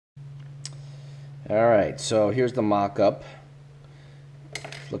Alright, so here's the mock-up.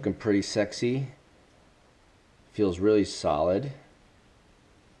 Looking pretty sexy. Feels really solid.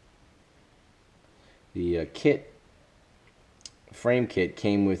 The frame kit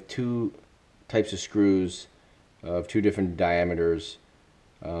came with two types of screws of two different diameters.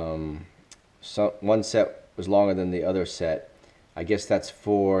 One set was longer than the other set. I guess that's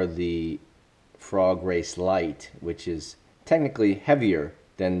for the Frog Race Light, which is technically heavier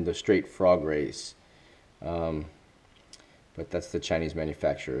than the straight Frog Race. But that's the Chinese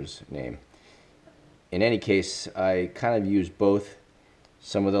manufacturer's name. In any case, I kind of used both,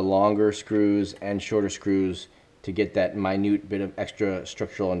 some of the longer screws and shorter screws, to get that minute bit of extra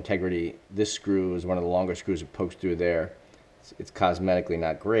structural integrity. This screw is one of the longer screws that pokes through there. It's cosmetically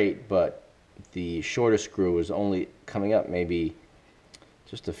not great, but the shorter screw is only coming up maybe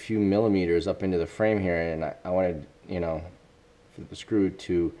just a few millimeters up into the frame here, and I wanted, for the screw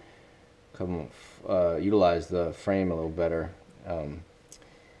to come utilize the frame a little better, and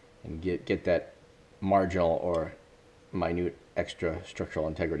get that marginal or minute extra structural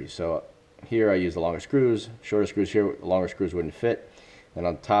integrity. So here I use the longer screws, shorter screws here, the longer screws wouldn't fit. And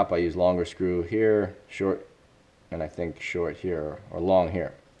on top I use longer screw here, short, and I think short here, or long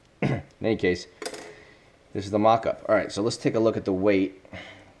here. In any case, this is the mock-up. Alright, so let's take a look at the weight.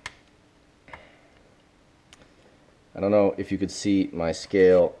 I don't know if you could see my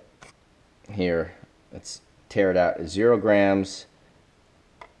scale here. Let's tear it out. It's 0 grams.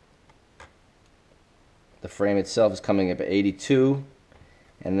 The frame itself is coming up at 82,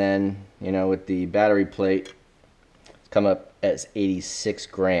 and then, with the battery plate, it's come up as 86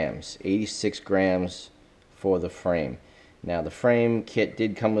 grams. 86 grams for the frame. Now, the frame kit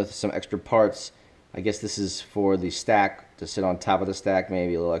did come with some extra parts. I guess this is for the stack, to sit on top of the stack,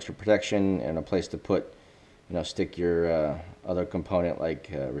 maybe a little extra protection, and a place to put, stick your other component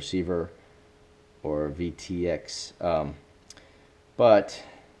like receiver or VTX. But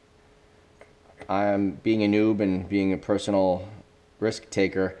I'm being a noob and being a personal risk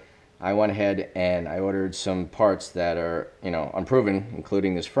taker. I went ahead and I ordered some parts that are, unproven,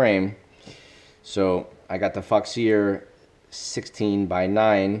 including this frame. So I got the Foxeer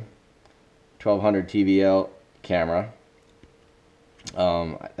 16:9 1200 TVL camera.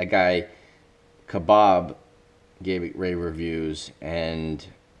 That guy Kebab gave it rave reviews, and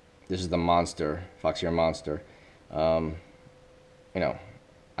this is the Monster, Foxeer Monster.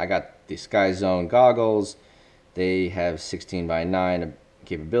 I got the Sky Zone goggles. They have 16:9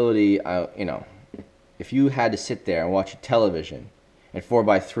 capability. If you had to sit there and watch a television at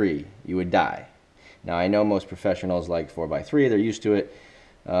 4:3, you would die. Now, I know most professionals like 4:3, they're used to it,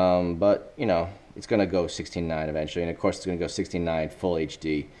 but it's going to go 16:9 eventually, and of course it's going to go 16:9 full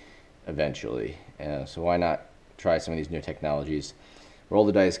HD eventually. So why not try some of these new technologies? Roll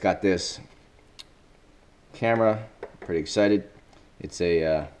the dice. Got this camera. Pretty excited. It's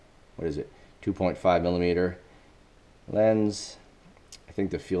a 2.5 millimeter lens. I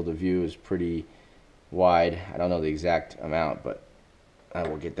think the field of view is pretty wide. I don't know the exact amount, but I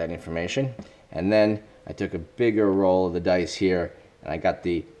will get that information. And then I took a bigger roll of the dice here, and I got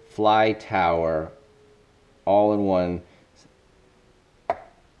the FlyTower all-in-one,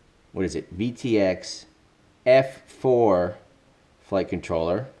 VTX F4 flight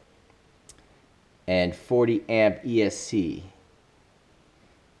controller and 40 amp ESC.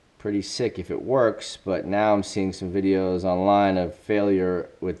 Pretty sick if it works, but now I'm seeing some videos online of failure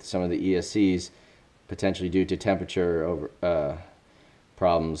with some of the ESCs, potentially due to temperature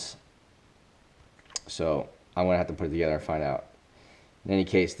problems. So I'm going to have to put it together and find out. In any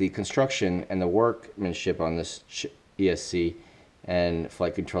case, the construction and the workmanship on this ESC and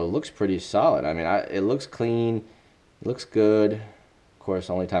flight controller looks pretty solid. I mean, it looks clean, it looks good. Of course,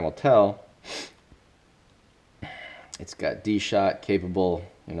 only time will tell. It's got D-shot capable,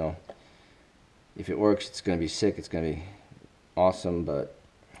 if it works, it's going to be sick, it's going to be awesome, but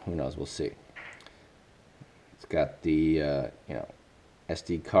who knows, we'll see. It's got the,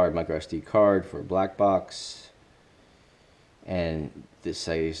 SD card, micro SD card for a black box, and this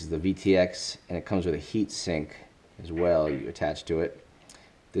is the VTX, and it comes with a heat sink as well you attach to it.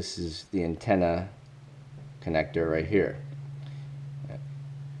 This is the antenna connector right here.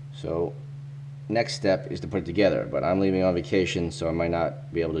 So next step is to put it together, but I'm leaving on vacation, so I might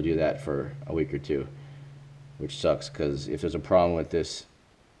not be able to do that for a week or two, which sucks, because if there's a problem with this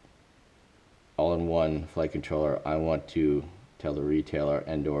all-in-one flight controller, I want to tell the retailer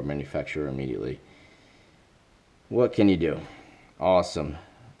and or manufacturer immediately. What can you do? Awesome.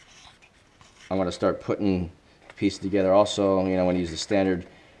 I'm going to start putting pieces together. Also, I'm going to use the standard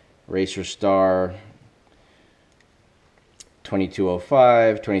RacerStar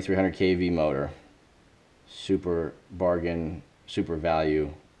 2205 2300 kV motor. super bargain, super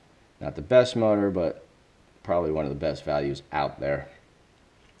value. Not the best motor, but probably one of the best values out there.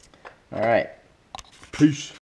 All right. Peace.